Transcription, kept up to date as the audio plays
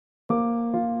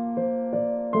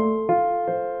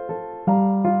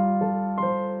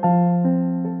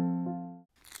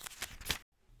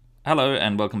Hello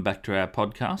and welcome back to our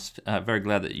podcast. Very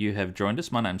glad that you have joined us.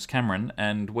 My name's Cameron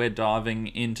and we're diving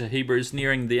into Hebrews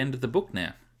nearing the end of the book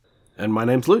now. And my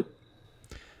name's Lou.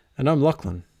 And I'm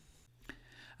Lachlan.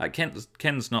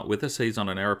 Ken's not with us. He's on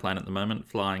an aeroplane at the moment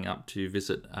flying up to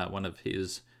visit one of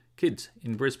his kids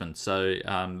in Brisbane. So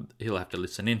he'll have to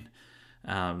listen in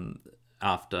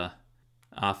after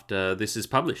this is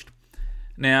published.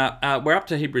 Now, we're up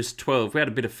to Hebrews 12. We had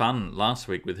a bit of fun last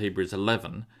week with Hebrews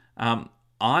 11.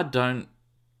 I don't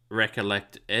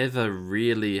recollect ever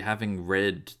really having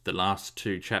read the last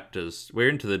two chapters. We're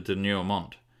into the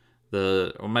denouement,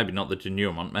 or maybe not the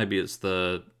denouement, maybe it's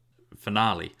the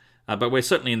finale, but we're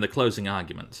certainly in the closing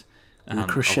arguments. The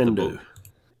crescendo. Of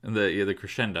the book. The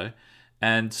crescendo.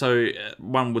 And so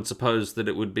one would suppose that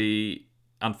it would be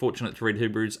unfortunate to read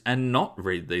Hebrews and not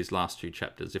read these last two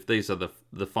chapters if these are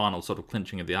the final sort of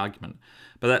clinching of the argument.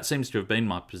 But that seems to have been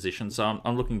my position, so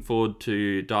I'm looking forward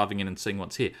to diving in and seeing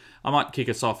what's here. I might kick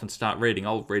us off and start reading.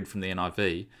 I'll read from the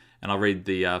NIV, and I'll read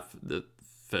the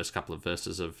first couple of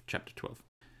verses of chapter 12.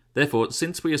 Therefore,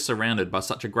 since we are surrounded by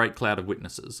such a great cloud of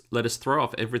witnesses, let us throw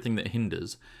off everything that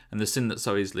hinders and the sin that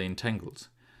so easily entangles.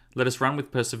 Let us run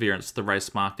with perseverance the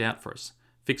race marked out for us,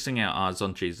 fixing our eyes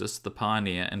on Jesus, the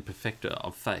pioneer and perfecter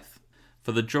of faith.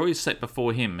 For the joy set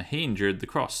before him, he endured the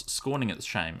cross, scorning its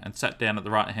shame, and sat down at the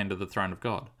right hand of the throne of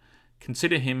God.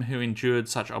 Consider him who endured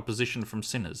such opposition from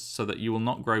sinners, so that you will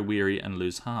not grow weary and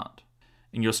lose heart.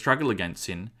 In your struggle against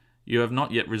sin, you have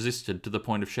not yet resisted to the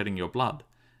point of shedding your blood.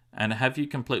 And have you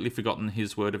completely forgotten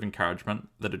his word of encouragement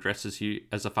that addresses you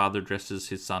as a father addresses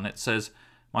his son? It says,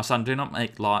 "My son, do not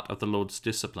make light of the Lord's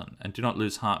discipline, and do not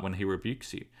lose heart when he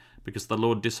rebukes you. Because the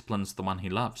Lord disciplines the one he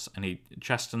loves, and he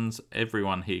chastens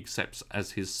everyone he accepts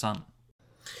as his son."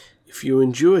 If you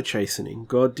endure chastening,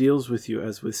 God deals with you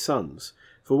as with sons.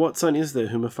 For what son is there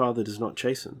whom a father does not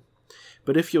chasten?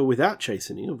 But if you're without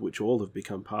chastening, of which all have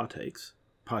become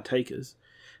partakers,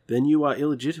 then you are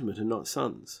illegitimate and not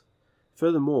sons.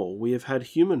 Furthermore, we have had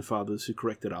human fathers who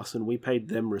corrected us, and we paid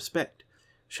them respect.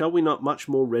 Shall we not much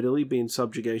more readily be in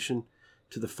subjugation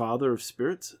to the Father of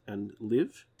spirits and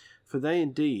live? For they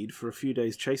indeed for a few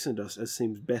days chastened us as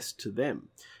seems best to them,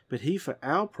 but he for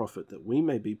our profit, that we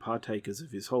may be partakers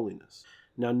of his holiness.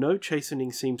 Now no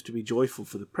chastening seems to be joyful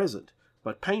for the present,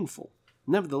 but painful.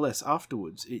 Nevertheless,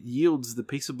 afterwards it yields the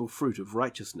peaceable fruit of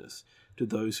righteousness to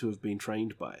those who have been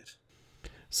trained by it.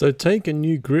 So take a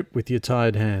new grip with your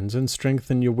tired hands and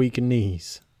strengthen your weaker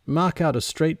knees. Mark out a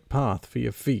straight path for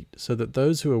your feet, so that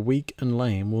those who are weak and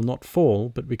lame will not fall,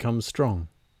 but become strong.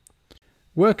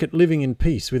 Work at living in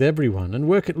peace with everyone, and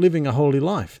work at living a holy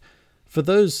life, for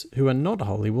those who are not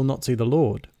holy will not see the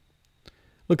Lord.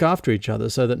 Look after each other,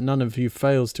 so that none of you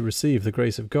fails to receive the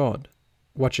grace of God.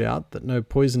 Watch out that no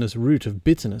poisonous root of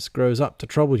bitterness grows up to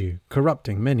trouble you,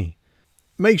 corrupting many.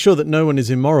 Make sure that no one is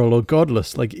immoral or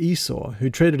godless like Esau, who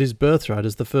traded his birthright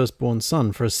as the firstborn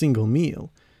son for a single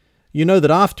meal. You know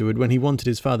that afterward, when he wanted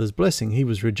his father's blessing, he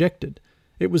was rejected.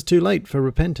 It was too late for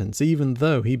repentance, even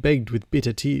though he begged with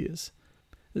bitter tears.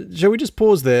 Shall we just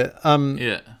pause there?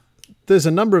 Yeah. There's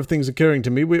a number of things occurring to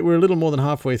me. We're a little more than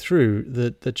halfway through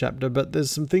the chapter, but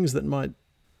there's some things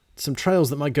some trails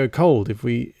that might go cold if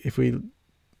we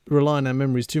rely on our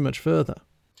memories too much further.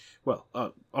 Well,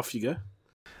 off you go.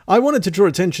 I wanted to draw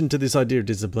attention to this idea of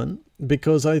discipline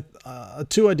because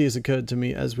two ideas occurred to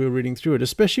me as we were reading through it,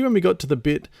 especially when we got to the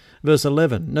bit, verse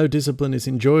 11, no discipline is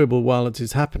enjoyable while it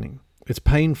is happening. It's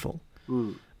painful.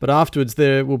 But afterwards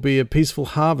there will be a peaceful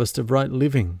harvest of right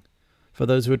living for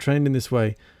those who are trained in this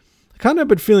way. I can't help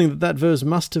but feeling that verse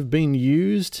must have been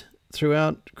used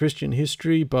throughout Christian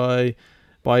history by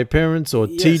parents or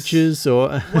teachers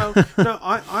or... Well, no,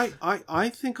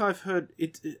 I think I've heard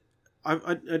it.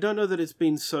 I don't know that it's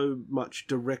been so much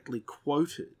directly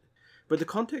quoted, but the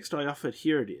context I often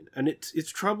hear it in, and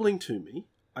it's troubling to me.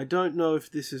 I don't know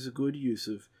if this is a good use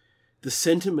of the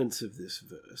sentiments of this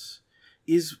verse.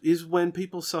 Is when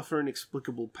people suffer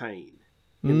inexplicable pain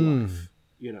in life,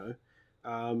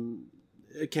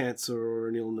 a cancer or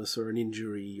an illness or an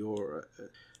injury or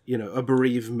a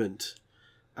bereavement,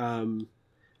 and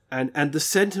the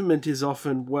sentiment is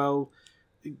often, well,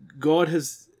 God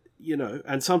has,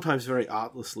 and sometimes very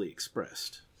artlessly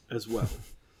expressed as well,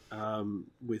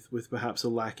 with perhaps a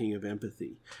lacking of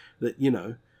empathy, that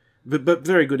but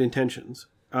very good intentions.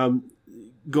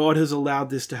 God has allowed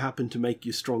this to happen to make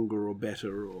you stronger or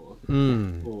better or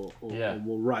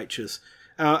more righteous.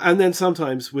 And then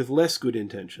sometimes with less good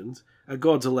intentions,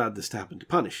 God's allowed this to happen to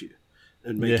punish you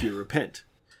and make you repent.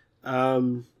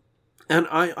 And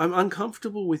I'm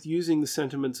uncomfortable with using the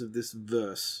sentiments of this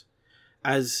verse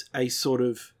as a sort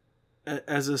of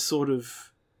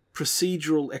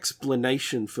procedural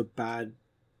explanation for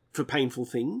painful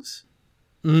things.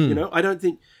 You know, I don't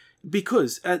think,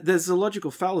 because there's a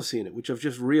logical fallacy in it, which I've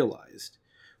just realized,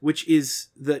 which is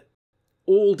that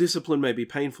all discipline may be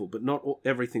painful, but not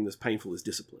everything that's painful is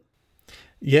discipline.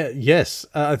 Yes,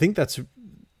 I think that's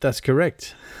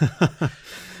correct.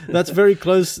 That's very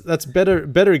close. That's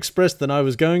better expressed than I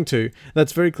was going to.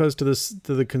 That's very close to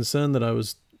the concern that I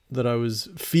was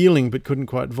feeling but couldn't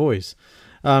quite voice.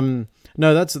 No,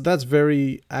 that's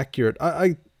very accurate.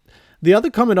 The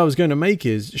other comment I was going to make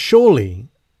is surely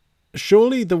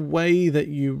the way that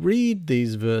you read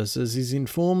these verses is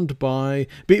informed by,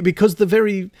 because the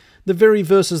very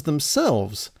verses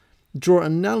themselves draw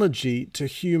analogy to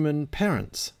human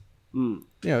parents. You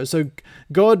know, so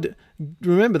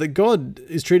remember that God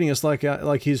is treating us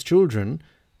like his children,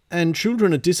 and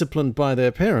children are disciplined by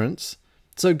their parents.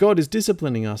 So God is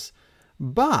disciplining us,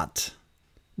 but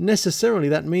necessarily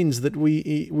that means that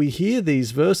we hear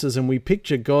these verses and we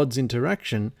picture God's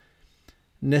interaction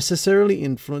necessarily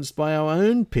influenced by our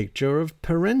own picture of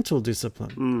parental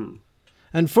discipline.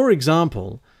 And for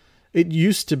example, it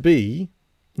used to be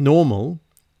normal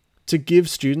to give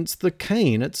students the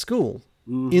cane at school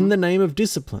in the name of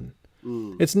discipline.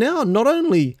 It's now not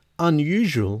only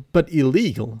unusual, but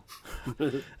illegal.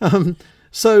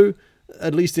 So,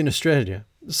 at least in Australia.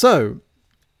 So,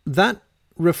 that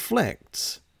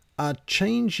reflects a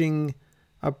changing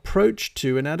approach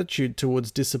to and attitude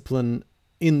towards discipline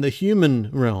in the human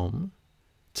realm.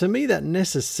 To me, that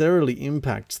necessarily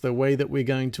impacts the way that we're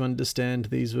going to understand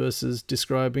these verses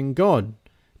describing God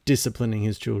disciplining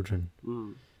his children.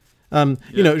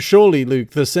 You know, surely,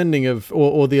 Luke, the sending of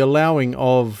or the allowing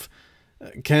of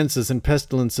cancers and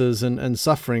pestilences and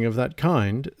suffering of that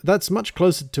kind, that's much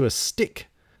closer to a stick,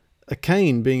 a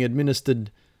cane being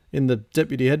administered in the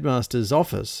deputy headmaster's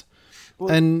office. Well,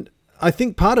 and I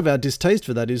think part of our distaste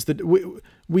for that is that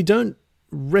we don't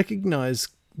recognize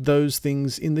those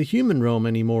things in the human realm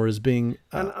anymore as being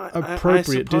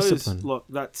appropriate I suppose, discipline. Look,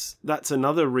 that's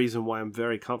another reason why I'm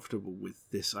very comfortable with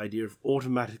this idea of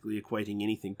automatically equating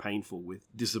anything painful with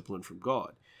discipline from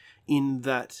God, in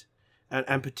that,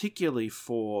 and particularly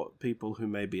for people who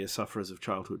may be sufferers of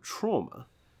childhood trauma,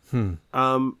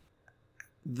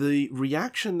 the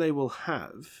reaction they will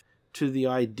have to the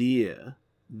idea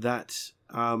that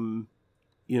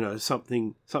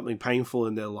something painful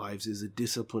in their lives is a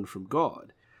discipline from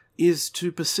God is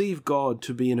to perceive God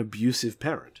to be an abusive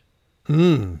parent.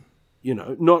 You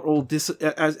know, not all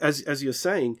as you're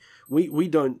saying, we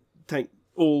don't take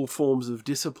all forms of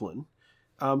discipline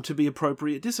to be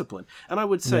appropriate discipline. And I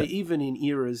would say even in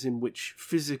eras in which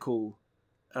physical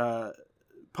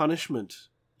punishment,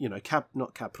 you know,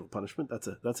 not capital punishment,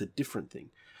 that's a different thing.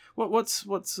 What's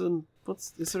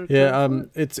is there a term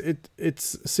for it?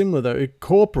 It's similar though.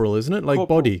 Corporal, isn't it? Like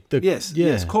corporal. Body.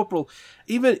 Yes, corporal.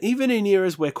 Even in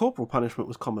eras where corporal punishment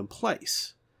was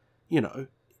commonplace, you know,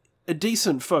 a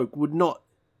decent folk would not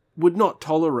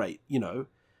tolerate, you know,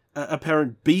 a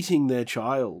parent beating their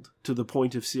child to the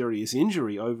point of serious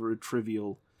injury over a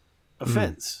trivial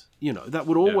offence. You know, that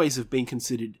would always have been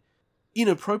considered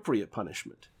inappropriate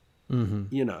punishment.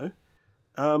 You know.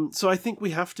 So I think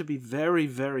we have to be very,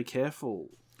 very careful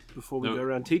before we go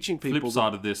around teaching people. The flip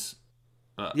side of this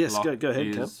yes, go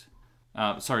ahead,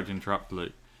 Cam. Sorry to interrupt,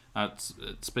 Luke.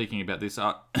 Speaking about this,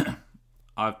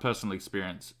 I've personally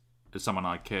experienced, as someone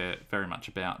I care very much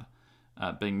about,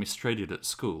 being mistreated at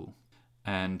school,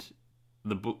 and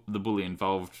the bully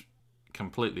involved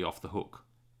completely off the hook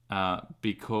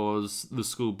because the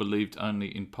school believed only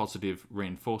in positive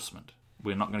reinforcement.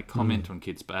 We're not going to comment on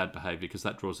kids' bad behaviour because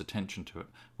that draws attention to it.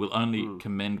 We'll only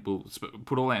we'll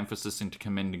put all our emphasis into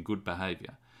commending good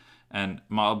behaviour. And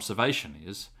my observation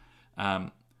is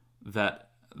that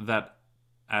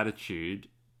attitude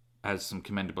has some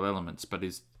commendable elements, but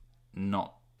is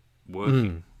not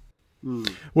working.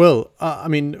 Well, I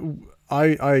mean,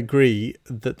 I agree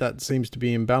that seems to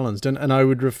be imbalanced. And I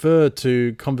would refer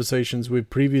to conversations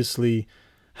we've previously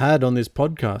had on this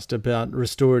podcast about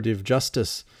restorative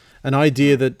justice, an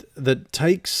idea that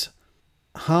takes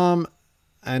harm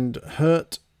and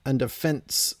hurt and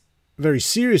offence very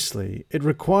seriously. It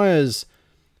requires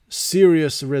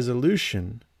serious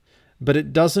resolution, but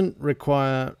it doesn't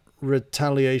require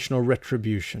retaliation or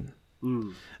retribution.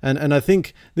 And I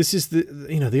think this is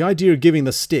the idea of giving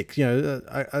the stick. You know,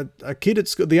 a kid at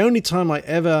school. The only time I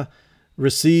ever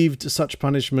received such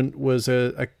punishment was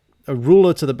a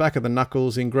ruler to the back of the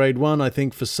knuckles in grade 1, I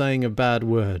think, for saying a bad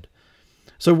word.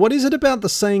 So what is it about the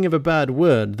saying of a bad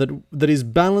word that is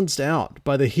balanced out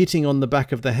by the hitting on the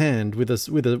back of the hand with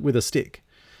a stick?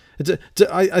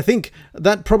 I think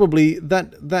that probably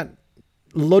that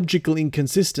logical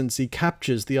inconsistency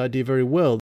captures the idea very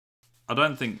well. I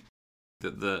don't think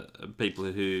that the people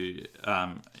who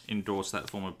endorse that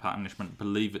form of punishment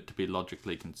believe it to be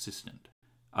logically consistent.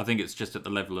 I think it's just at the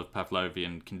level of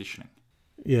Pavlovian conditioning.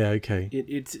 Yeah, okay.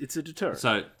 It's a deterrent.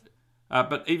 So,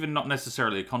 but even not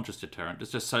necessarily a conscious deterrent,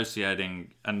 just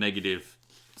associating a negative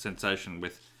sensation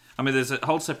with... I mean, there's a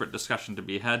whole separate discussion to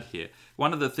be had here.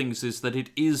 One of the things is that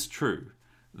it is true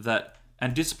that...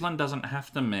 And discipline doesn't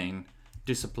have to mean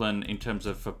discipline in terms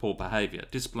of for poor behaviour.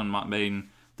 Discipline might mean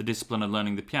the discipline of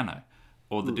learning the piano,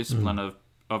 or the discipline of...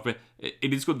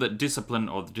 It is good that discipline,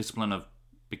 or the discipline of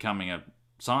becoming a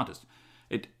scientist,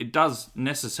 it does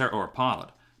necessarily... Or a pilot,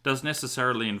 does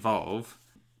necessarily involve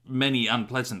many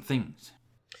unpleasant things.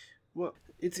 Well,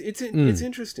 it's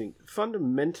interesting.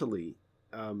 Fundamentally,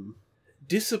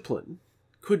 discipline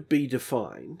could be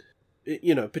defined,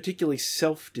 particularly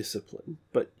self-discipline.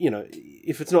 But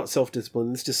if it's not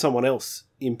self-discipline, it's just someone else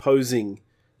imposing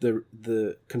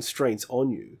the constraints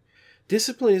on you.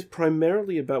 Discipline is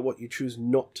primarily about what you choose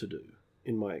not to do,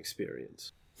 in my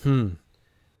experience. In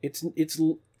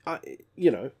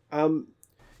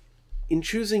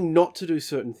choosing not to do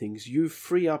certain things, you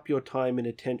free up your time and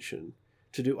attention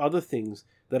to do other things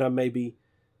that are maybe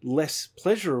less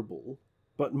pleasurable,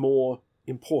 but more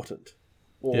important,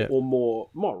 or more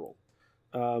moral,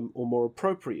 or more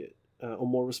appropriate, or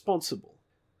more responsible.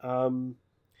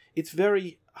 It's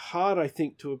very hard, I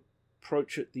think, to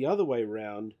approach it the other way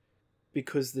around,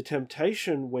 because the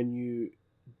temptation when you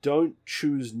don't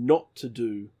choose not to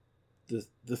do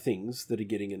the things that are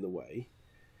getting in the way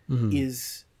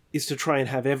is to try and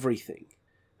have everything.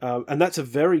 And that's a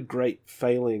very great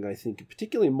failing, I think,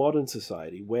 particularly in modern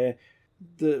society, where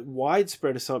the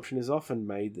widespread assumption is often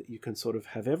made that you can sort of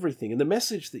have everything. And the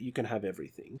message that you can have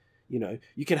everything,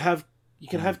 you can have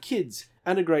kids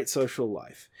and a great social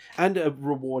life and a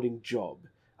rewarding job,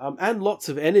 and lots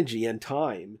of energy and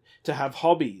time to have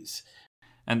hobbies.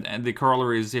 And the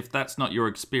corollary is, if that's not your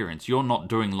experience, you're not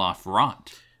doing life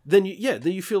right. Then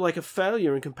you feel like a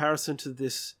failure in comparison to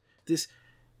this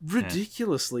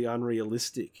ridiculously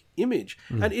unrealistic image.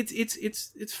 And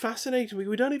it's fascinating to me.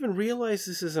 We don't even realize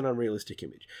this is an unrealistic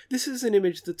image. This is an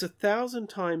image that's 1,000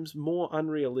 times more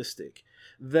unrealistic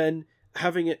than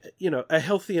having a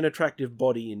healthy and attractive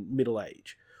body in middle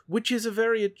age, which is a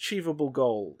very achievable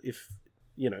goal if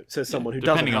says someone who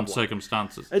doesn't have depending on one.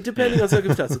 circumstances. Depending on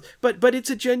circumstances. But it's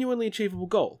a genuinely achievable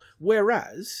goal.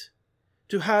 Whereas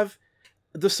to have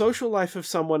the social life of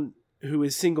someone who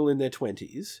is single in their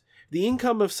 20s, the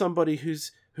income of somebody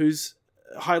who's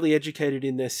highly educated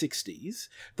in their 60s,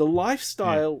 the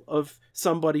lifestyle of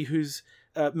somebody who's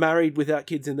married without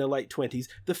kids in their late 20s,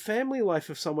 the family life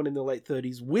of someone in their late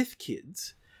 30s with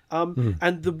kids,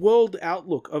 and the world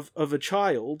outlook of a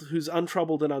child who's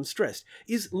untroubled and unstressed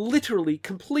is literally,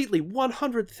 completely,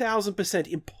 100,000%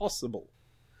 impossible.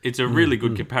 It's a really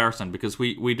good comparison, because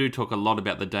we do talk a lot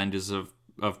about the dangers of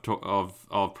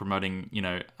promoting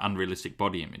unrealistic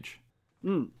body image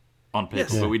on people,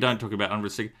 Yes. but we don't talk about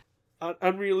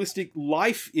Unrealistic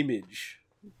life image.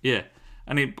 Yeah,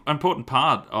 an important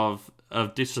part of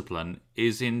discipline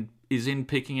is in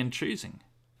picking and choosing.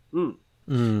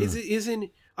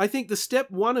 I think the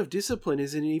step one of discipline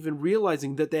is in even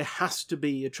realizing that there has to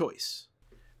be a choice.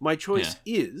 My choice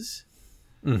is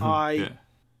I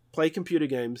play computer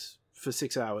games for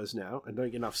 6 hours now and don't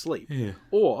get enough sleep. Yeah.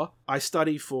 Or I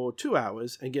study for 2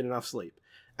 hours and get enough sleep.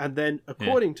 And then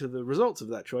according to the results of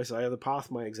that choice, I either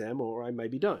pass my exam or I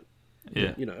maybe don't.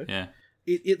 Yeah.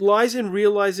 It lies in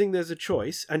realizing there's a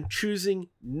choice and choosing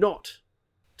not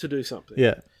to do something.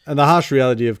 Yeah. And the harsh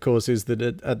reality, of course, is that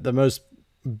at the most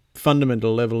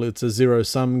fundamental level, it's a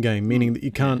zero-sum game, meaning that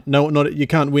you can't you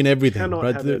can't win everything.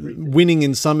 Right? Everything. Winning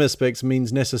in some aspects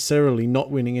means necessarily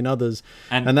not winning in others,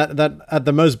 and that at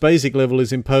the most basic level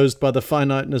is imposed by the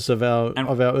finiteness of our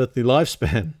earthly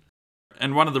lifespan.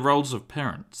 And one of the roles of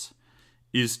parents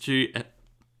is to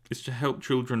help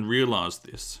children realize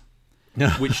this,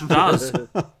 which does,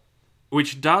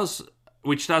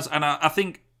 and I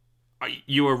think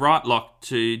you were right, Locke,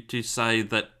 to say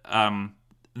that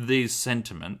these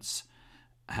sentiments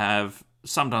have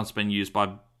sometimes been used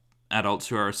by adults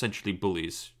who are essentially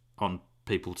bullies on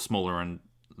people smaller and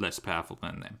less powerful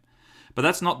than them. But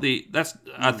that's not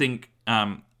I think,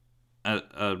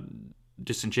 a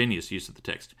disingenuous use of the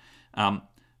text.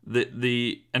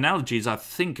 The analogy is, I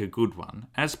think, a good one.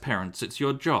 As parents, it's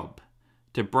your job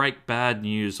to break bad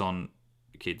news on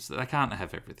kids that they can't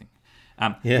have everything.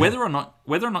 Whether or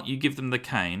not you give them the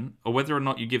cane, or whether or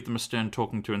not you give them a stern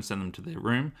talking to and send them to their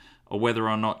room, or whether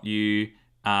or not you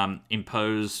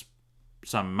impose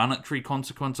some monetary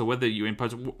consequence, or whether you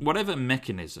impose whatever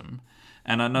mechanism.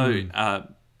 And I know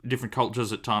different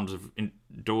cultures at times have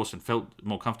endorsed and felt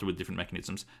more comfortable with different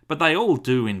mechanisms, but they all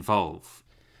do involve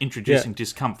introducing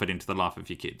discomfort into the life of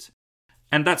your kids.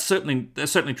 And that's certainly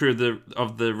true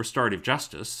of the restorative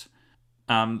justice.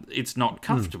 It's not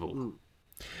comfortable.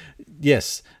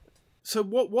 Yes. So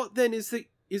what then is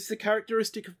the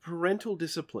characteristic of parental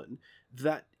discipline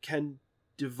that can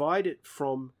divide it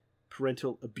from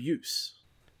parental abuse?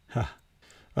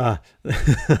 That's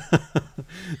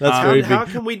very big. How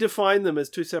can we define them as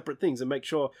two separate things and make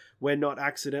sure we're not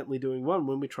accidentally doing one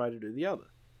when we try to do the other?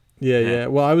 Yeah.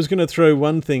 Well, I was going to throw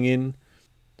one thing in.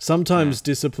 Sometimes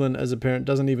discipline as a parent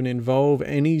doesn't even involve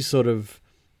any sort of,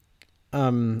 I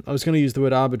was going to use the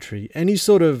word arbitrary, any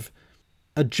sort of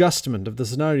adjustment of the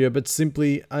scenario, but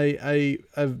simply a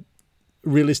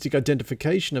realistic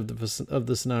identification of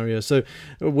the scenario. So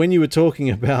when you were talking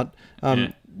about,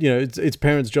 it's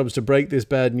parents' jobs to break this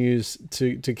bad news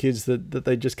to kids that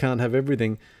they just can't have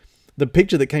everything, the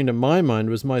picture that came to my mind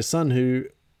was my son, who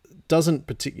doesn't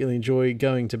particularly enjoy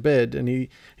going to bed, and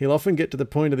he'll often get to the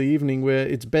point of the evening where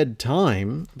it's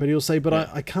bedtime, but he'll say, but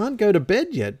I can't go to bed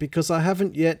yet because I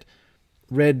haven't yet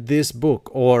read this book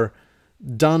or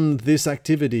done this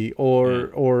activity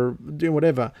or do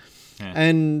whatever.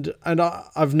 And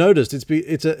I've noticed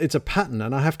it's a pattern,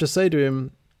 and I have to say to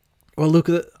him, well, look,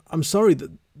 I'm sorry,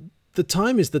 the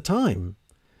time is the time.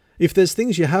 If there's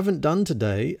things you haven't done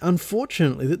today,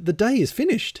 unfortunately, the day is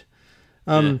finished.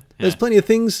 There's plenty of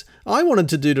things I wanted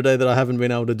to do today that I haven't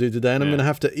been able to do today, and I'm going to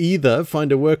have to either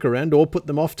find a workaround or put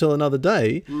them off till another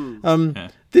day.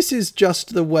 This is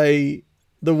just the way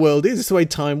the world is. It's the way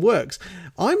time works.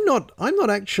 I'm not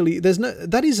actually.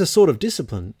 That is a sort of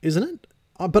discipline, isn't it?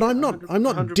 But I'm not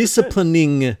 100%.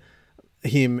 Disciplining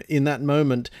him in that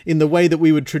moment in the way that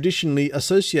we would traditionally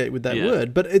associate with that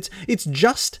word. But it's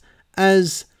just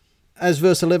as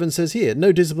verse 11 says here,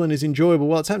 no discipline is enjoyable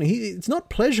while it's happening. It's not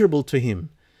pleasurable to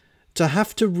him to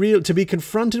have to be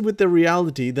confronted with the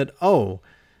reality that,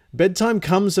 bedtime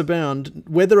comes about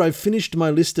whether I've finished my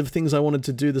list of things I wanted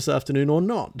to do this afternoon or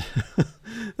not.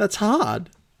 That's hard.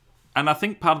 And I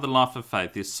think part of the life of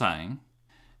faith is saying,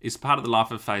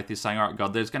 all right,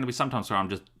 God, there's going to be some times where I'm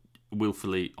just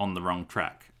willfully on the wrong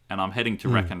track and I'm heading to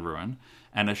wreck and ruin,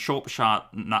 and a sharp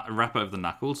rap over the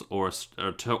knuckles, or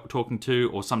a talking to,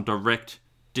 or some direct,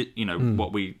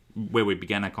 where we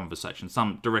began our conversation,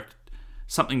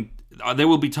 something. There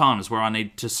will be times where I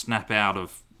need to snap out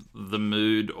of the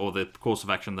mood or the course of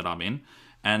action that I'm in,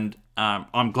 and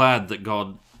I'm glad that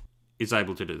God is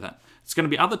able to do that. It's going to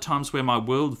be other times where my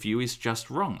worldview is just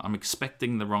wrong. I'm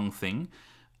expecting the wrong thing,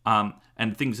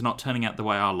 and things are not turning out the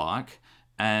way I like,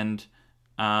 and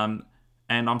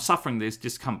I'm suffering these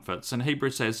discomforts. And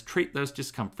Hebrews says, treat those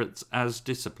discomforts as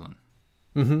discipline.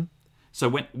 Mm-hmm. So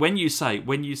when you say,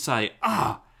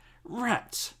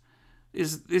 rats,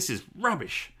 this is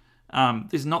rubbish.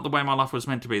 This is not the way my life was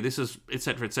meant to be. This is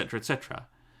etc. etc. etc.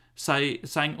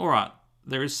 Saying, all right,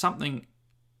 there is something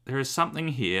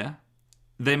here.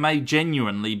 There may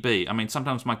genuinely be. I mean,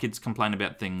 sometimes my kids complain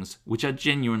about things which are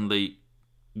genuinely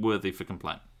worthy for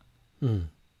complaint.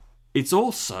 It's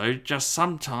also just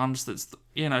sometimes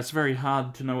it's very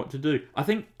hard to know what to do. I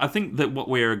think that what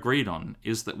we're agreed on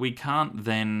is that we can't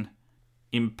then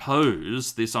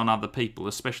impose this on other people,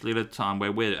 especially at a time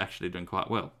where we're actually doing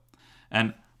quite well.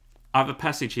 And I have a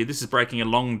passage here. This is breaking a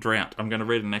long drought. I'm going to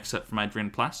read an excerpt from Adrian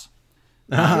Plass.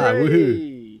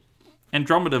 Woohoo!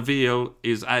 Andromeda Veal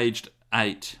is aged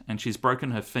 8, and she's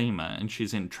broken her femur, and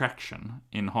she's in traction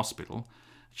in hospital.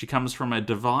 She comes from a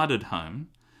divided home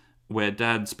where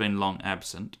Dad's been long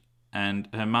absent, and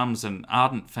her mum's an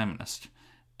ardent feminist.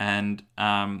 And,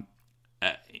 I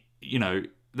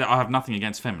have nothing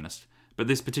against feminists, but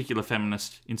this particular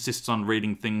feminist insists on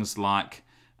reading things like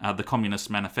the Communist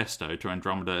Manifesto to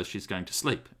Andromeda as she's going to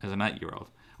sleep as an 8-year-old.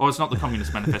 Or it's not the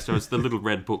Communist Manifesto, it's the Little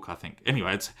Red Book, I think.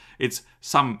 Anyway, it's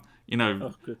some,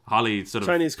 highly sort of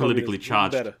Chinese politically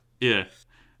charged. Better. Yeah.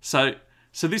 So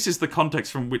this is the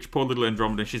context from which poor little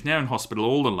Andromeda, she's now in hospital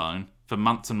all alone for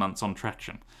months and months on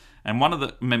traction. And one of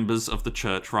the members of the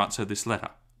church writes her this letter.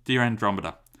 Dear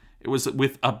Andromeda, it was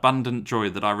with abundant joy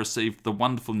that I received the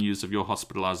wonderful news of your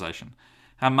hospitalisation.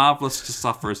 How marvellous to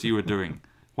suffer as you are doing.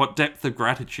 What depth of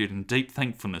gratitude and deep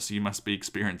thankfulness you must be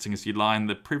experiencing as you lie in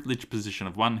the privileged position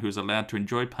of one who is allowed to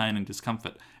enjoy pain and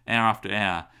discomfort hour after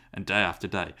hour and day after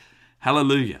day.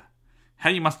 Hallelujah! How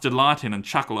you must delight in and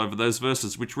chuckle over those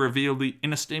verses which reveal the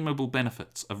inestimable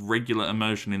benefits of regular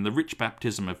immersion in the rich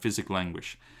baptism of physical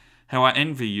anguish. How I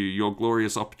envy you your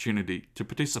glorious opportunity to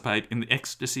participate in the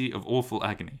ecstasy of awful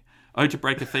agony. Oh, to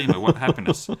break a femur, what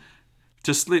happiness!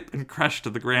 to slip and crash to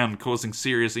the ground, causing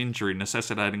serious injury,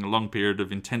 necessitating a long period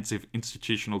of intensive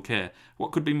institutional care.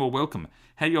 What could be more welcome?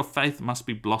 How your faith must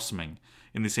be blossoming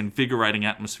in this invigorating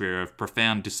atmosphere of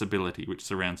profound disability which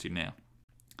surrounds you now.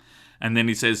 And then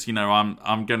he says,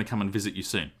 I'm going to come and visit you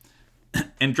soon.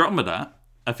 Andromeda,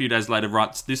 a few days later,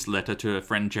 writes this letter to her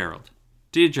friend Gerald.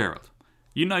 Dear Gerald,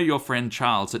 you know your friend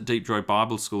Charles at Deep Joy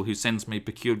Bible School who sends me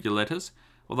peculiar letters?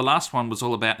 Well, the last one was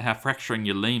all about how fracturing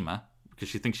your lemur, because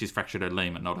she thinks she's fractured her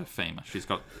lemur, not her femur. She's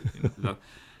got...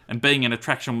 and being an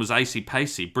attraction was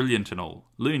acey-pacey, brilliant and all.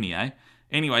 Loony, eh?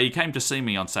 Anyway, he came to see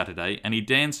me on Saturday, and he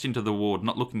danced into the ward,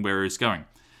 not looking where he was going.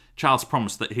 Charles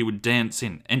promised that he would dance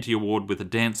in, enter your ward with a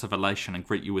dance of elation and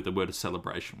greet you with a word of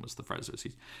celebration, was the phrase.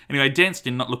 Anyway, he danced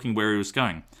in, not looking where he was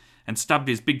going, and stubbed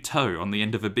his big toe on the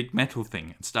end of a big metal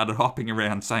thing and started hopping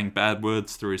around saying bad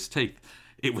words through his teeth.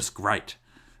 It was great.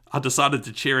 I decided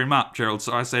to cheer him up, Gerald,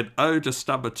 so I said, oh, to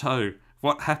stub a toe.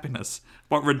 What happiness.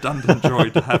 What redundant joy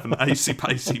to have an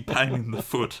acey-pacey pain in the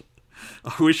foot.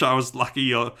 I wish I was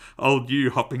lucky, old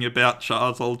you hopping about,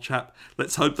 Charles, old chap.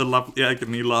 Let's hope the lovely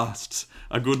agony lasts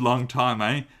a good long time,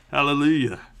 eh?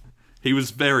 Hallelujah. He was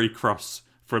very cross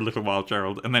for a little while,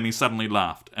 Gerald, and then he suddenly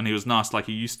laughed, and he was nice like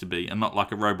he used to be, and not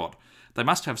like a robot. They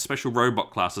must have special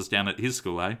robot classes down at his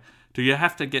school, eh? Do you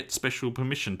have to get special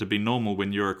permission to be normal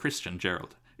when you're a Christian,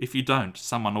 Gerald? If you don't,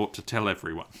 someone ought to tell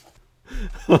everyone.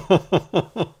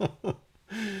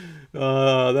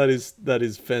 That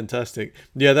is fantastic.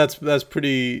 Yeah, that's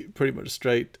pretty much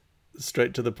straight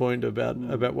to the point about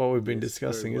what we've been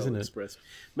discussing, isn't it? Expressed.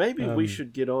 Maybe we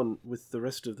should get on with the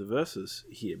rest of the verses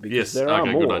here, because there are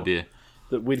more good idea.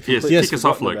 That we'd completely kick us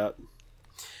off, Luke. About.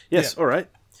 Yes, yeah. All right.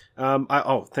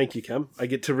 Thank you, Cam. I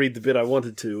get to read the bit I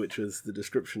wanted to, which was the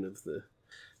description of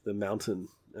the mountain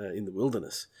in the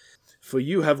wilderness. For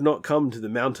you have not come to the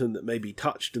mountain that may be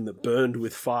touched and that burned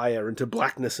with fire, and to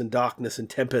blackness and darkness and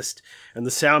tempest, and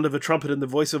the sound of a trumpet and the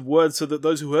voice of words, so that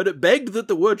those who heard it begged that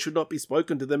the word should not be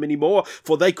spoken to them any more,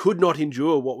 for they could not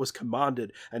endure what was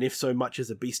commanded. And if so much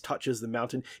as a beast touches the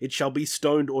mountain, it shall be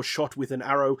stoned or shot with an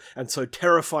arrow. And so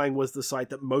terrifying was the sight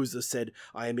that Moses said,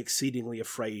 I am exceedingly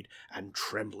afraid and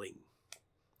trembling.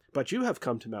 But you have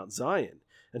come to Mount Zion,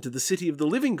 and to the city of the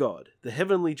living God, the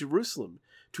heavenly Jerusalem,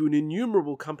 to an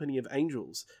innumerable company of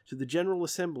angels, to the general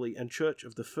assembly and church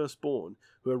of the firstborn,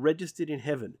 who are registered in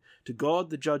heaven, to God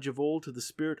the judge of all, to the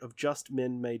spirit of just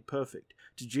men made perfect,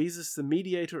 to Jesus the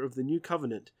mediator of the new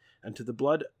covenant, and to the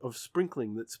blood of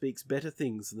sprinkling that speaks better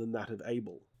things than that of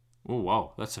Abel. Oh,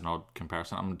 wow, that's an odd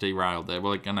comparison. I'm derailed there.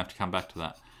 We're going to have to come back to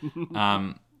that.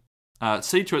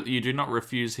 See to it that you do not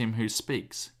refuse him who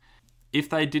speaks. If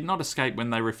they did not escape when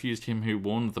they refused him who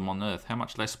warned them on earth, how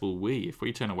much less will we if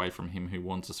we turn away from him who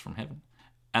warns us from heaven?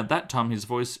 At that time his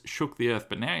voice shook the earth,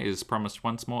 but now he has promised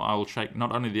once more, I will shake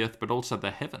not only the earth but also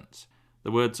the heavens.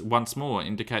 The words once more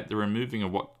indicate the removing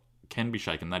of what can be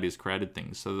shaken, that is, created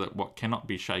things, so that what cannot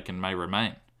be shaken may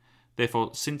remain. Therefore,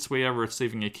 since we are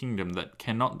receiving a kingdom that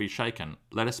cannot be shaken,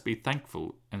 let us be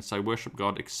thankful and so worship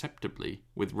God acceptably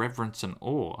with reverence and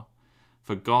awe.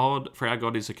 For our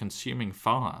God is a consuming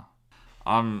fire.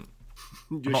 I'm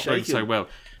not doing so well.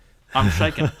 I'm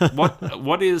shaken.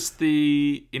 What is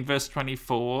in verse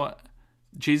 24?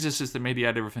 Jesus is the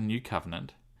mediator of a new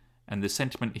covenant, and the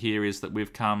sentiment here is that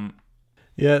we've come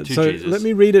to Jesus. Let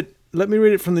me read it. Let me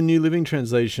read it from the New Living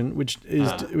Translation, which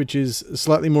is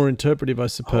slightly more interpretive, I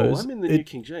suppose. Oh, I'm in the New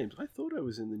King James. I thought I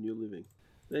was in the New Living.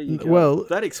 There you go. Well,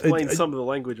 that explains some of the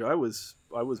language I was.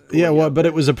 But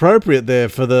it was appropriate there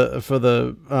for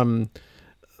the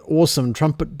awesome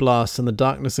trumpet blasts and the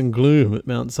darkness and gloom at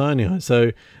Mount Sinai.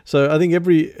 So I think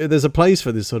there's a place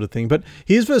for this sort of thing. But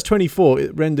here's verse 24,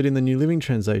 rendered in the New Living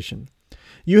Translation.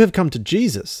 You have come to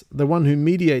Jesus, the one who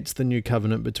mediates the new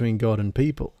covenant between God and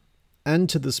people, and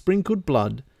to the sprinkled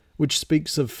blood, which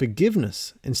speaks of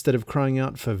forgiveness instead of crying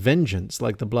out for vengeance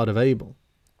like the blood of Abel.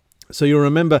 So you'll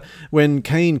remember when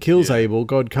Cain kills Abel,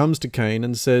 God comes to Cain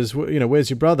and says, where's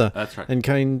your brother? That's right. And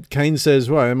Cain says,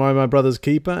 well, am I my brother's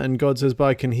keeper? And God says, but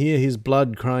I can hear his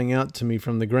blood crying out to me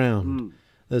from the ground.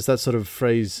 There's that sort of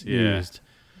phrase used.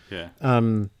 Yeah.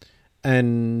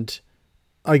 And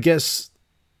I guess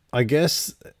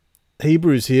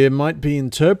Hebrews here might be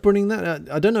interpreting that.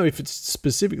 I don't know if it's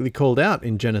specifically called out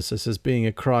in Genesis as being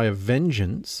a cry of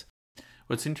vengeance.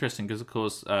 Well, it's interesting because, of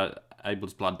course,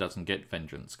 Abel's blood doesn't get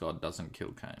vengeance. God doesn't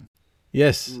kill Cain.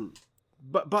 Yes.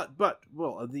 But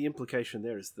the implication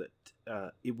there is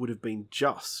that it would have been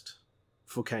just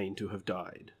for Cain to have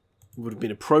died. It would have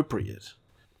been appropriate.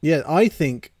 Yeah, I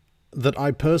think that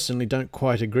I personally don't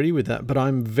quite agree with that, but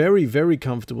I'm very, very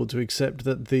comfortable to accept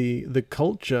that the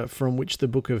culture from which the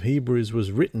book of Hebrews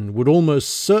was written would almost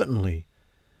certainly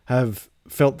have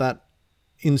felt that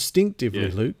instinctively,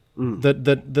 Yeah. Luke, that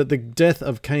the death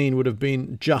of Cain would have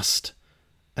been just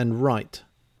and right.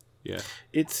 Yeah.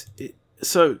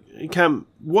 So, Cam,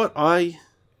 what I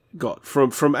got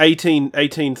from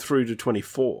 18 through to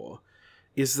 24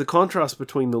 is the contrast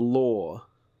between the law,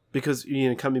 because,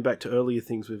 coming back to earlier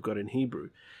things we've got in Hebrew,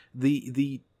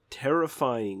 the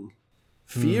terrifying,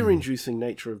 fear-inducing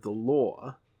nature of the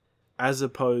law, as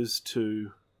opposed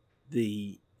to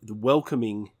the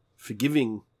welcoming,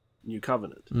 forgiving new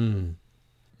covenant.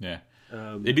 Yeah.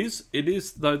 It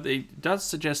is, though, it does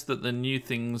suggest that the new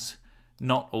things,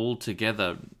 not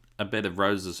altogether a bed of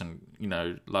roses and,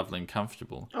 lovely and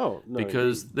comfortable. Oh, no.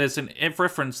 Because there's a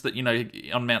reference that,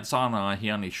 on Mount Sinai, he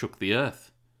only shook the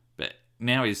earth. But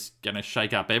now he's going to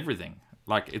shake up everything.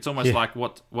 Like, it's almost like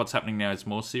what's happening now is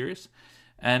more serious.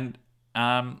 And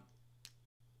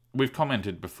we've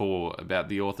commented before about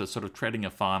the author sort of treading a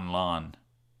fine line,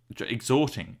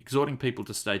 exhorting people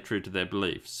to stay true to their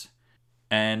beliefs.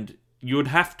 And you would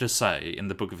have to say in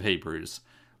the book of Hebrews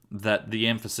that the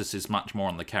emphasis is much more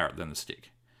on the carrot than the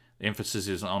stick. The emphasis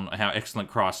is on how excellent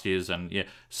Christ is, and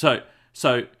So,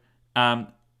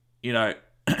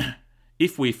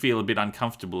 if we feel a bit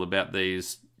uncomfortable about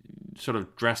these sort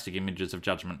of drastic images of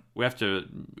judgment, we have to,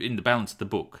 in the balance of the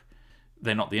book,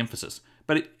 they're not the emphasis.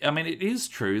 But it is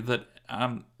true that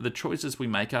the choices we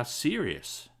make are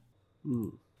serious.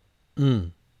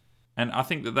 And I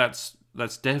think that's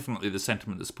definitely the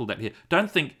sentiment that's pulled out here. Don't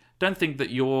think that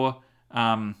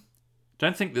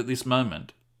don't think that this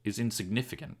moment is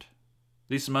insignificant.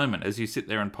 This moment, as you sit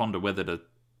there and ponder whether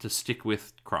to stick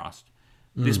with Christ,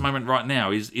 this moment right now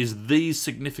is the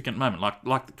significant moment.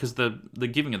 Like because the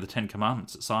giving of the Ten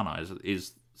Commandments at Sinai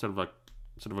is sort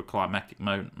of a climactic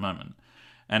moment,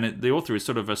 and the author is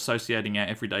sort of associating our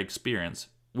everyday experience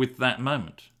with that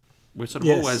moment. We're sort of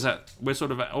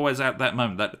always at that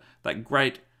moment, that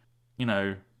great,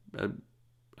 I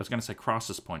was going to say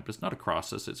crisis point, but it's not a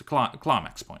crisis; it's a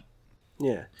climax point.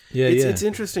 Yeah. It's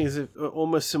interesting, as if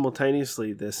almost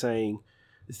simultaneously they're saying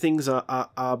things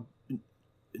are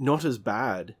not as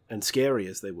bad and scary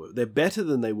as they were. They're better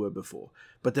than they were before,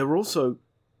 but they're also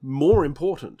more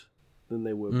important than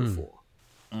they were before.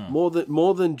 More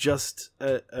than just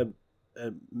a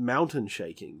mountain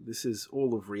shaking. This is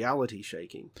all of reality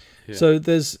shaking. Yeah. So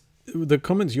there's the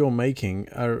comments you're making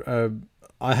are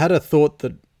I had a thought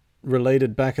that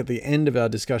related back at the end of our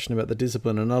discussion about the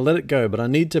discipline, and I'll let it go, but I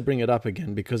need to bring it up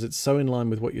again because it's so in line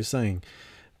with what you're saying.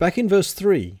 Back in verse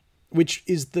 3, which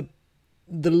is the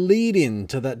lead-in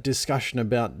to that discussion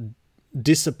about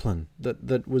discipline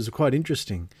that was quite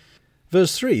interesting.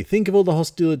 Verse 3, think of all the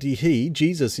hostility he,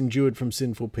 Jesus, endured from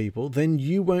sinful people, then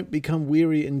you won't become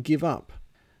weary and give up.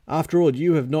 After all,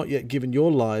 you have not yet given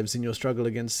your lives in your struggle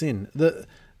against sin.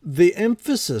 The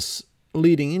emphasis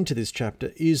leading into this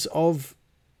chapter is of,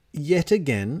 yet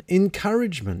again,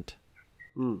 encouragement.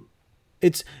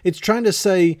 It's trying to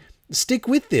say, stick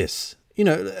with this.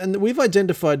 And we've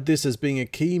identified this as being a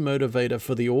key motivator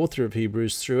for the author of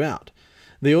Hebrews throughout.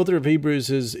 The author of Hebrews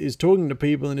is talking to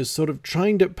people and is sort of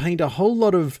trying to paint a whole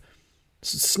lot of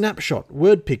snapshot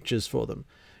word pictures for them.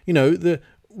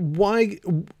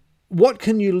 What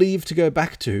can you leave to go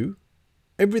back to?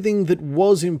 Everything that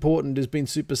was important has been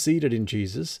superseded in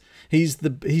Jesus. He's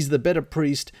the better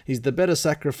priest. He's the better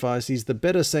sacrifice. He's the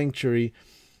better sanctuary.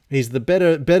 He's the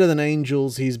better than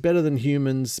angels. He's better than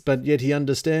humans. But yet he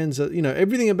understands that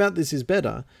everything about this is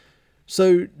better.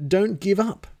 So don't give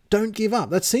up. Don't give up.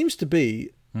 That seems to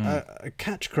be a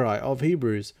catch cry of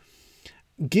Hebrews.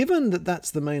 Given that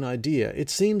that's the main idea, it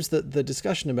seems that the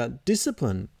discussion about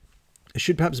discipline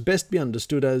should perhaps best be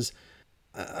understood as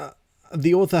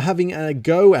the author having a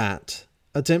go at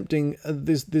attempting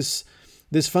this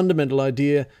fundamental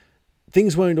idea.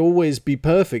 Things won't always be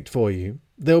perfect for you.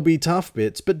 There'll be tough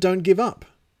bits, but don't give up.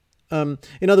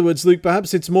 In other words, Luke,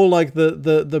 perhaps it's more like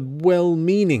the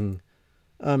well-meaning.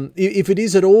 If it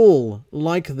is at all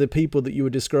like the people that you were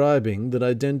describing that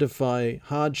identify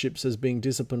hardships as being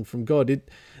discipline from God,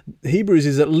 Hebrews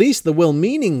is at least the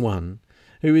well-meaning one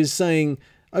who is saying,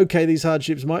 okay, these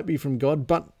hardships might be from God,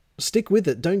 but stick with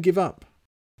it. Don't give up.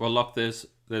 Well, Locke, there's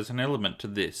an element to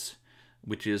this,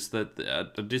 which is that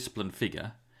a disciplined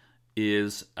figure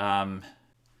is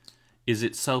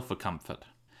itself a comfort.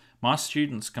 My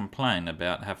students complain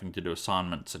about having to do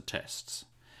assignments and tests.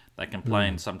 They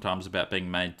complain sometimes about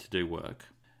being made to do work.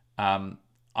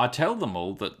 I tell them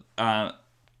all that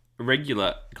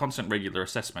constant regular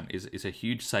assessment is a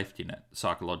huge safety net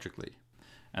psychologically,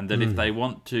 and that if they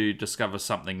want to discover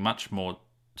something much more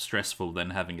stressful than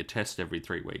having a test every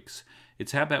 3 weeks,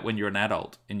 it's how about when you're an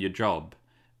adult in your job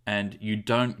and you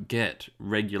don't get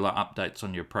regular updates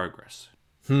on your progress.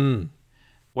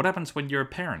 What happens when you're a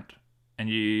parent and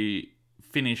you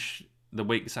finish the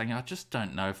week saying, I just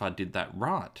don't know if I did that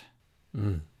right?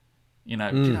 You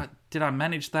know, did I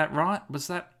manage that right? Was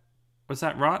that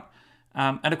right?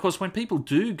 And of course, when people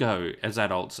do go as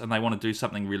adults and they want to do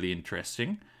something really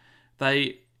interesting,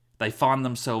 they find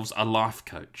themselves a life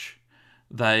coach.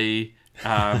 They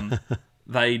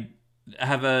they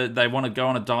want to go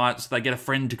on a diet, so they get a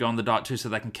friend to go on the diet too, so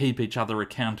they can keep each other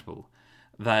accountable.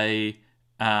 They,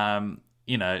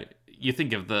 you know, you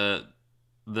think of the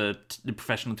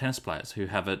professional tennis players who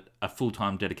have a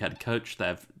full-time dedicated coach.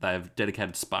 They have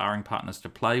dedicated sparring partners to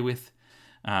play with.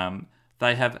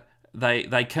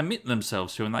 They commit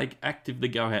themselves to, and they actively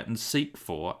go out and seek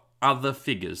for other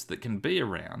figures that can be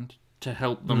around to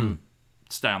help them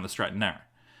stay on the straight and narrow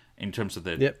in terms of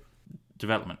their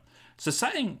development. So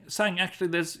saying actually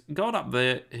there's God up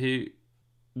there who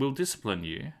will discipline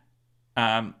you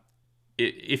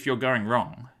if you're going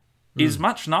wrong is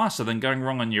much nicer than going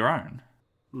wrong on your own.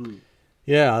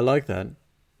 Yeah, I like that.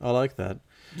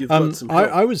 You've got some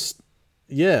help. I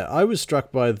was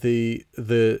struck by the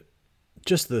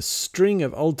just the string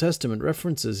of Old Testament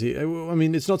references here. I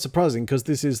mean, it's not surprising because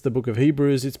this is the book of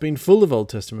Hebrews. It's been full of Old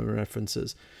Testament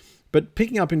references. But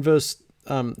picking up in verse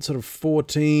sort of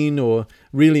 14, or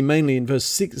really mainly in verse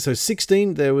 6, so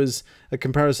 16, there was a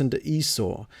comparison to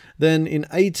Esau. Then in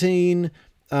 18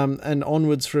 and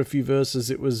onwards for a few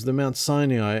verses, it was the Mount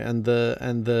Sinai and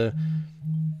the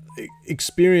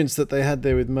experience that they had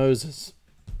there with Moses.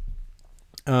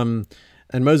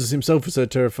 And Moses himself was so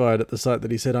terrified at the sight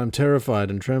that he said, I'm terrified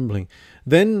and trembling.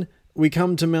 Then we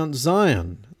come to Mount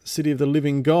Zion, city of the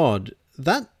living God.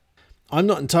 That, I'm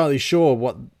not entirely sure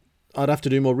what, I'd have to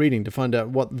do more reading to find out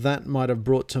what that might have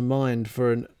brought to mind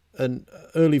for an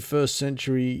early first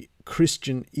century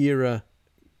Christian era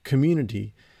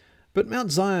community. But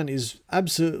Mount Zion is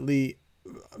absolutely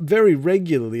very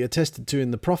regularly attested to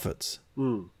in the prophets.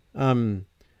 You know,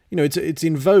 it's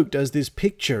invoked as this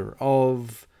picture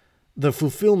of the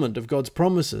fulfillment of God's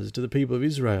promises to the people of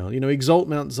Israel. You know, exalt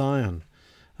Mount Zion,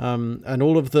 and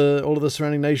all of the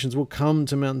surrounding nations will come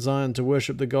to Mount Zion to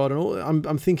worship the God. And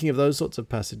I'm thinking of those sorts of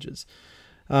passages.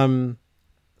 So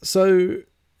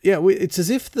yeah, it's as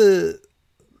if the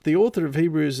author of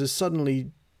Hebrews has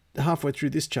suddenly, halfway through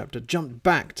this chapter, jumped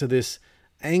back to this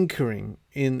anchoring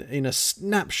in a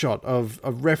snapshot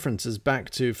of references back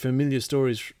to familiar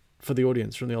stories for the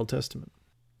audience from the Old Testament.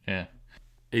 Yeah.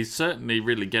 He's certainly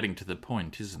really getting to the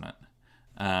point, isn't it?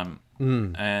 And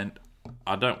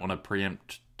I don't want to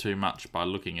preempt too much by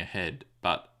looking ahead,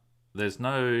 but there's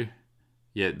no...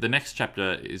 Yeah, the next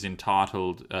chapter is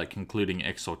entitled Concluding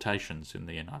Exhortations in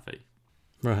the NIV.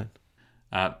 Right.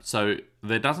 So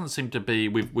there doesn't seem to be...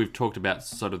 We've talked about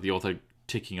sort of the author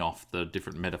ticking off the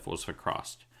different metaphors for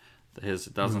Christ. There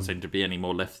doesn't seem to be any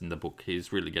more left in the book.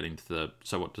 He's really getting to the...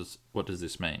 So what does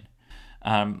this mean?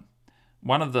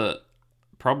 One of the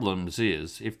problems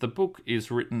is, if the book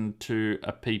is written to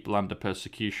a people under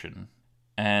persecution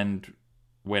and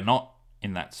we're not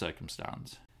in that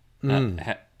circumstance,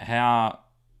 how,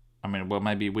 I mean, well,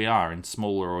 maybe we are in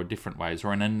smaller or different ways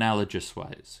or in analogous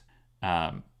ways.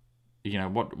 You know,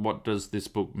 what does this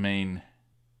book mean,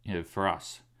 you know, for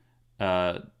us?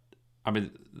 I mean,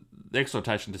 the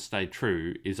exhortation to stay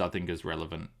true is, I think, as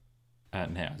relevant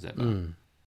now as ever.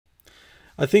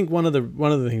 I think one of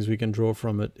the things we can draw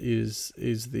from it is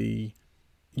the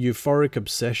euphoric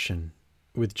obsession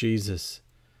with Jesus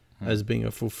as being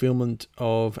a fulfillment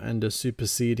of and a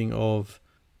superseding of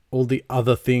all the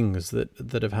other things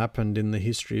that have happened in the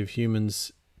history of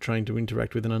humans trying to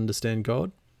interact with and understand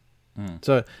God.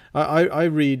 So I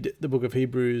read the book of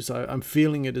Hebrews. I'm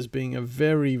feeling it as being a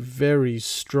very, very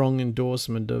strong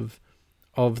endorsement of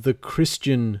the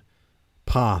Christian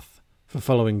path for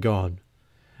following God,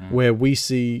 where we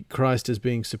see Christ as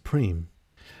being supreme.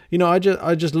 You know,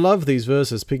 I just love these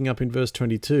verses, picking up in verse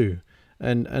 22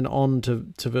 and on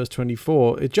to verse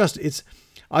 24.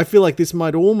 I feel like this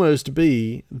might almost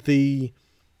be the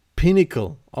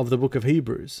pinnacle of the book of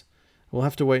Hebrews. We'll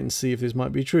have to wait and see if this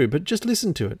might be true, but just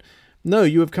listen to it. No,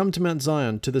 you have come to Mount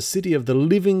Zion, to the city of the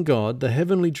living God, the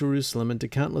heavenly Jerusalem, and to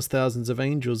countless thousands of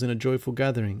angels in a joyful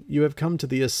gathering. You have come to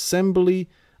the assembly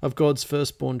of God's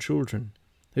firstborn children,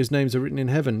 whose names are written in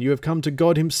heaven. You have come to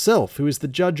God himself, who is the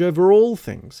judge over all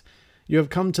things. You have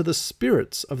come to the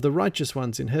spirits of the righteous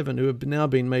ones in heaven, who have now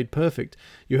been made perfect.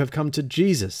 You have come to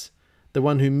Jesus, the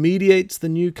one who mediates the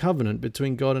new covenant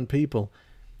between God and people,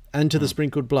 and to the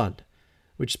sprinkled blood,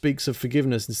 which speaks of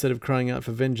forgiveness instead of crying out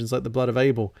for vengeance like the blood of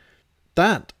Abel.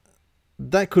 That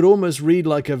could almost read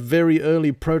like a very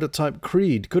early prototype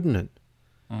creed, couldn't it?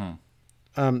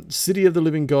 City of the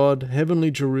living God,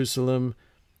 heavenly Jerusalem,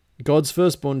 God's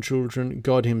firstborn children,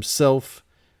 God himself,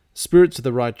 spirits of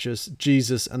the righteous,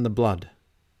 Jesus, and the blood.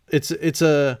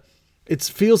 It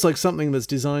feels like something that's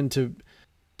designed to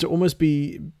almost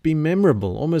be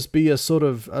memorable, almost be a sort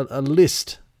of a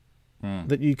list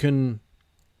that you can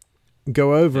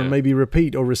go over and maybe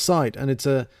repeat or recite, and it's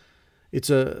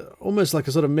almost like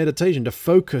a sort of meditation to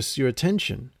focus your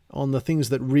attention on the things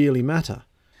that really matter.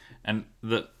 And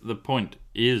the point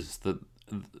is that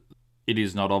it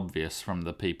is not obvious from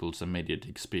the people's immediate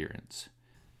experience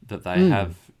that they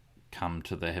have come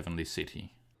to the heavenly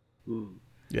city.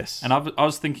 Yes. And I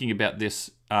was thinking about this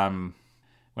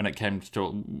when it came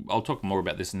to... I'll talk more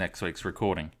about this in next week's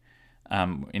recording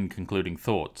in concluding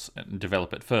thoughts and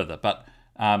develop it further. But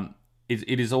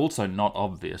it is also not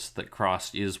obvious that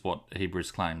Christ is what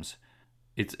Hebrews claims.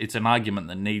 It's an argument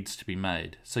that needs to be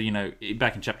made. So,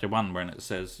 back in chapter 1 when it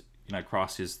says,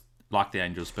 Christ is like the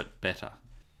angels but better.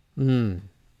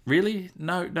 Really?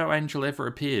 No angel ever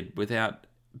appeared without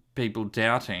people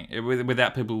doubting,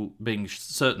 without people being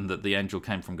certain that the angel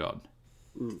came from God.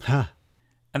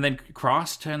 And then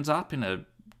Christ turns up in a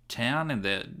town in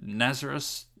the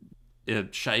Nazareth, a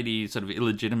shady sort of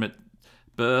illegitimate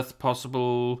birth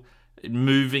possible,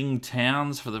 moving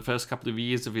towns for the first couple of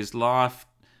years of his life,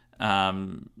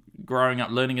 growing up,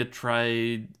 learning a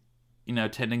trade,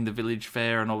 attending the village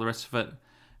fair and all the rest of it.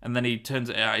 And then he claims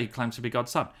to be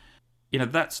God's son.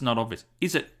 That's not obvious.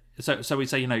 Is it? So we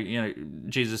say,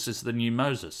 Jesus is the new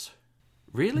Moses.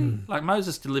 Really? Like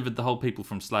Moses delivered the whole people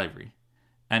from slavery.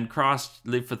 And Christ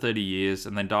lived for 30 years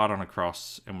and then died on a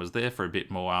cross and was there for a bit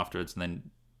more afterwards and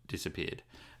then disappeared.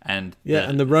 And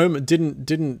and the Roman didn't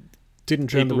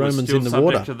drown the Romans in the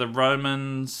water. Subject to the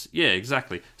Romans. Yeah,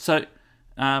 exactly. So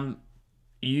I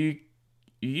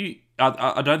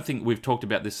don't think we've talked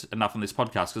about this enough on this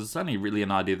podcast because it's only really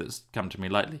an idea that's come to me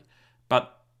lately.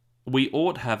 But we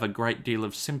ought have a great deal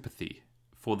of sympathy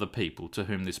for the people to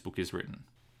whom this book is written.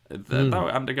 They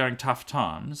were undergoing tough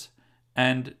times,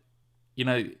 and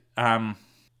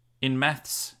in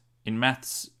maths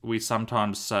we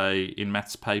sometimes say, in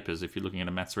maths papers, if you're looking at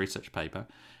a maths research paper,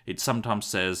 it sometimes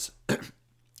says,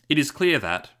 "It is clear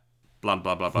that blah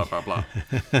blah blah blah blah blah."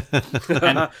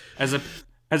 And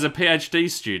as a PhD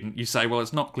student, you say, well,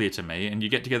 it's not clear to me, and you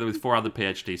get together with 4 other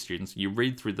PhD students, you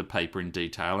read through the paper in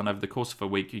detail, and over the course of a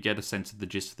week, you get a sense of the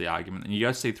gist of the argument, and you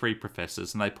go see 3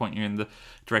 professors, and they point you in the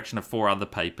direction of 4 other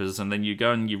papers, and then you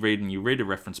go and you read a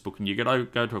reference book, and you go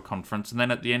to a conference, and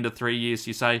then at the end of 3 years,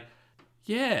 you say,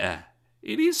 yeah,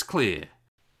 it is clear.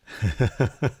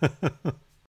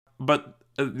 But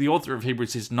the author of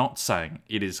Hebrews is not saying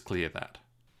it is clear that.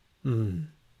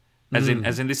 As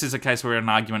in, this is a case where an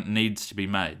argument needs to be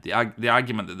made. The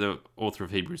argument that the author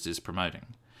of Hebrews is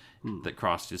promoting, that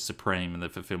Christ is supreme in the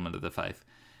fulfillment of the faith,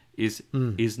 is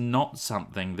not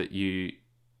something that you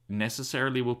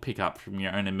necessarily will pick up from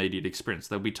your own immediate experience.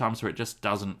 There'll be times where it just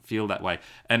doesn't feel that way.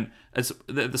 And it's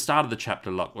the start of the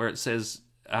chapter, Locke, where it says,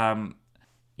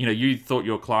 you thought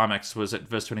your climax was at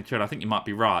verse 22, and I think you might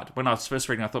be right. When I was first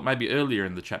reading, I thought maybe earlier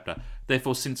in the chapter.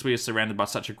 Therefore, since we are surrounded by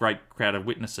such a great crowd of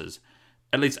witnesses,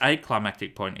 at least a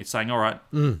climactic point is saying, all right,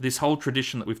 this whole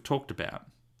tradition that we've talked about,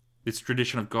 this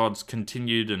tradition of God's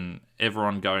continued and ever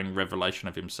ongoing revelation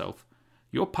of himself,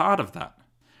 you're part of that.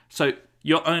 So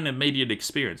your own immediate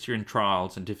experience, you're in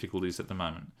trials and difficulties at the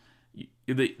moment,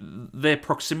 their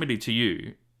proximity to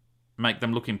you make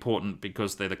them look important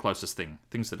because they're the closest thing.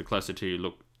 Things that are closer to you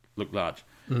look large.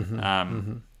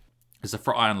 There's a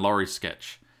Fry and Laurie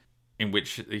sketch in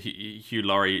which Hugh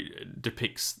Laurie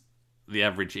depicts the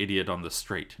average idiot on the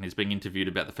street, and he's being interviewed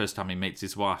about the first time he meets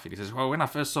his wife. And he says, well, when I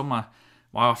first saw my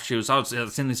wife, I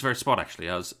was in this very spot actually.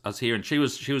 I was here, and she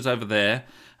was over there,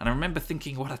 and I remember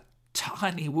thinking, what a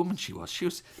tiny woman she was. She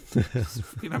was,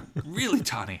 really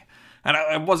tiny. And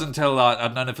it wasn't until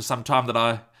I'd known her for some time that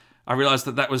I realised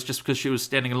that was just because she was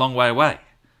standing a long way away.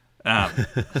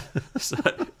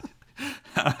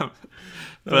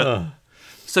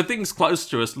 So things close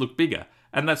to us look bigger.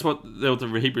 And that's what the author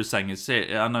of Hebrews is saying is,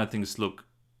 I know things look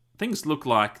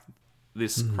like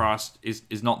this Christ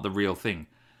is not the real thing,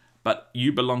 but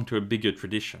you belong to a bigger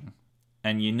tradition,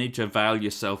 and you need to avail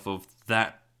yourself of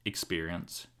that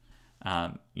experience.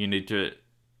 You need to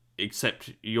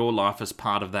accept your life as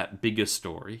part of that bigger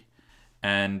story,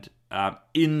 and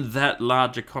in that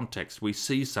larger context, we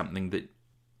see something that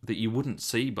you wouldn't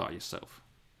see by yourself.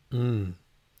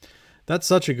 That's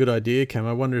such a good idea, Cam.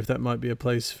 I wonder if that might be a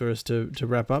place for us to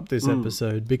wrap up this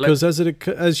episode, because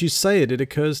as you say it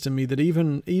occurs to me that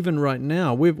even right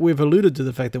now, we've alluded to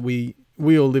the fact that we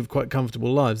all live quite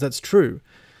comfortable lives. That's true,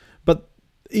 but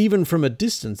even from a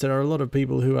distance, there are a lot of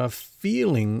people who are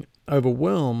feeling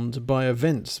overwhelmed by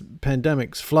events,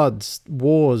 pandemics, floods,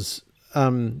 wars,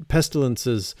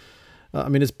 pestilences. I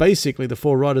mean, it's basically the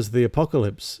four riders of the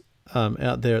apocalypse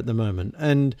out there at the moment.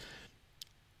 And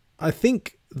I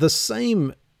think the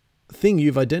same thing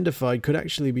you've identified could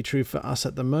actually be true for us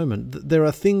at the moment. There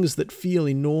are things that feel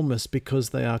enormous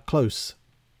because they are close.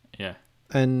 Yeah.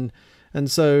 And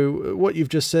so what you've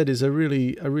just said is a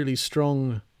really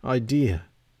strong idea.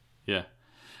 Yeah.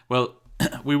 Well,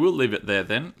 we will leave it there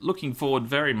then. Looking forward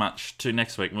very much to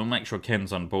next week. We'll make sure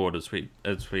Ken's on board as we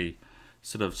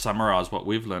sort of summarise what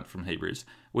we've learnt from Hebrews.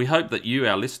 We hope that you,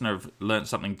 our listener, have learnt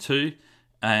something too.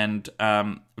 And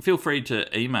feel free to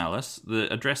email us.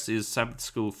 The address is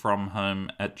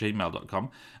sabbathschoolfromhome@gmail.com.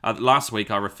 Last week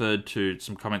I referred to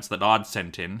some comments that I'd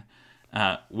sent in,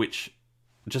 which,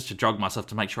 just to jog myself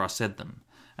to make sure I said them.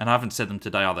 And I haven't said them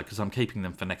today either because I'm keeping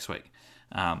them for next week.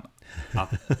 They'll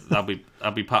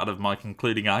be part of my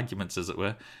concluding arguments, as it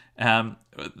were.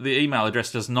 The email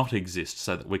address does not exist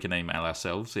so that we can email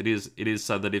ourselves. It is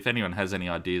so that if anyone has any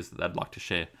ideas that they'd like to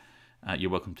share,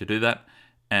 you're welcome to do that.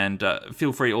 And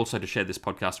feel free also to share this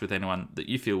podcast with anyone that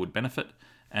you feel would benefit.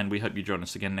 And we hope you join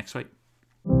us again next week.